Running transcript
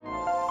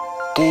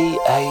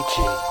DAG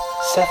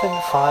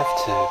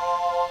 752.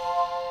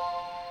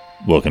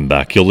 Welcome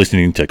back. You're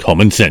listening to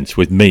Common Sense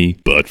with me,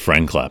 Burt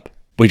Franklap.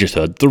 We just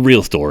heard the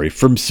real story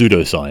from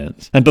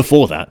Pseudoscience, and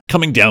before that,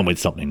 Coming Down with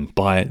Something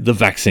by The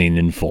Vaccine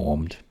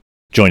Informed.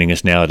 Joining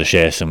us now to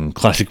share some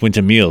classic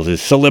winter meals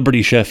is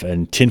celebrity chef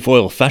and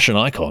tinfoil fashion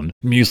icon,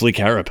 Muesli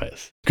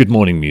Carapace. Good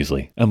morning,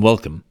 Muesli, and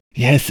welcome.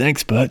 Yeah,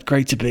 thanks, Bert.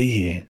 Great to be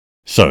here.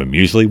 So,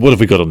 Muesli, what have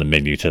we got on the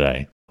menu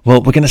today?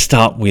 Well, we're going to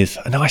start with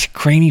a nice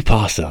creamy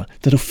pasta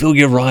that'll fill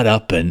you right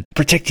up and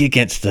protect you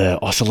against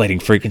the oscillating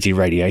frequency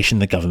radiation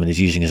the government is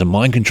using as a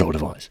mind control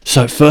device.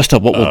 So first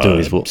up, what we'll do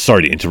is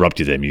Sorry to interrupt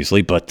you there,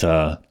 Muesli, but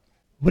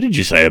what did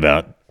you say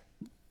about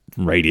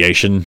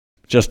radiation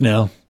just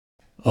now?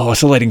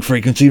 Oscillating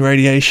frequency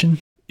radiation?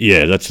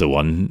 Yeah, that's the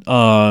one.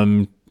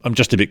 I'm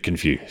just a bit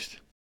confused.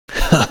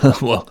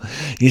 Well,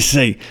 you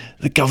see,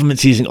 the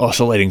government's using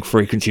oscillating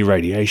frequency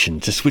radiation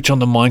to switch on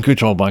the mind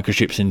control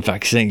microchips in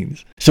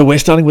vaccines. So we're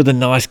starting with a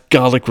nice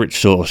garlic-rich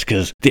sauce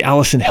because the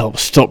allicin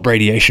helps stop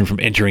radiation from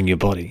entering your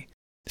body.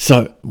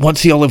 So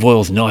once the olive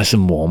oil's nice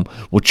and warm,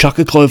 we'll chuck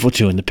a clove or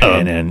two in the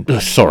pan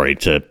and... Sorry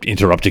to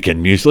interrupt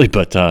again, Muesli,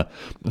 but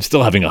I'm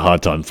still having a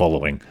hard time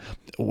following.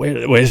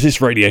 Where's this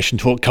radiation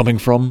talk coming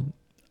from?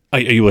 Are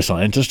you a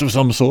scientist of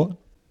some sort?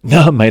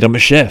 No, mate, I'm a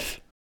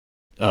chef.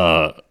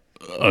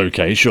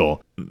 Okay, sure.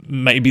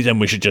 Maybe then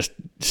we should just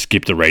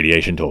skip the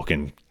radiation talk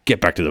and get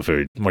back to the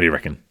food. What do you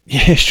reckon?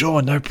 Yeah,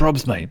 sure, no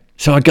probs, mate.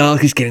 So our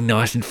garlic is getting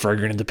nice and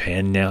fragrant in the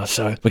pan now,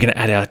 so we're going to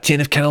add our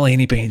tin of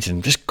cannellini beans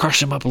and just crush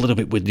them up a little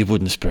bit with the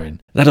wooden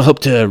spoon. That'll help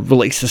to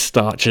release the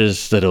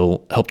starches,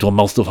 that'll help to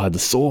emulsify the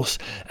sauce,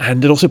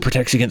 and it also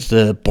protects against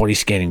the body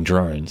scanning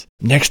drones.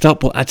 Next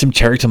up, we'll add some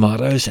cherry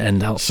tomatoes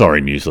and they'll...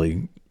 Sorry,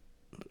 Muesli.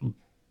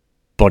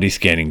 Body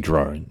scanning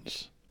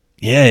drones.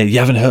 Yeah, you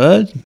haven't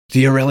heard?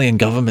 The Aurelian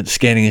government's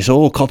scanning us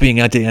all,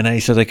 copying our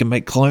DNA so they can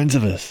make clones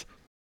of us.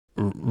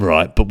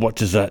 Right, but what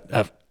does that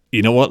have?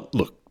 You know what?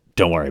 Look,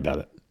 don't worry about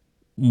it.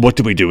 What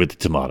do we do with the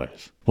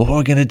tomatoes? Well, what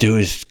we're going to do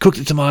is cook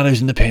the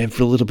tomatoes in the pan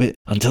for a little bit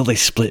until they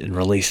split and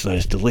release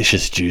those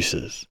delicious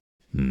juices.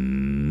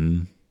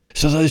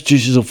 So those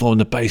juices will form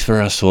the base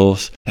for our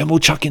sauce, and we'll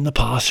chuck in the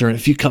pasta and a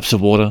few cups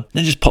of water,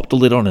 then just pop the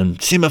lid on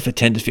and simmer for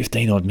 10 to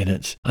 15 odd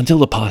minutes until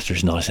the pasta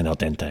is nice and al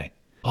dente.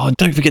 Oh, and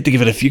don't forget to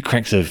give it a few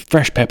cranks of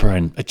fresh pepper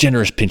and a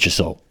generous pinch of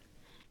salt.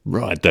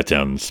 Right, that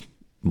sounds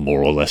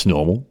more or less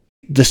normal.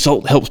 The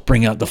salt helps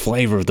bring out the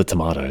flavour of the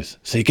tomatoes,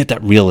 so you get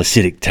that real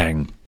acidic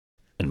tang.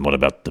 And what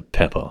about the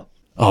pepper?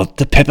 Oh,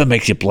 the pepper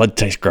makes your blood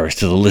taste gross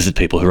to the lizard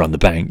people who run the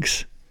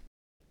banks.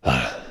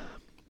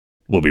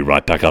 We'll be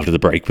right back after the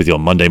break with your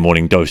Monday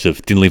morning dose of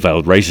thinly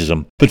veiled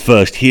racism. But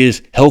first,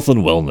 here's Health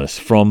and Wellness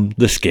from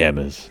The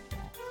Scammers.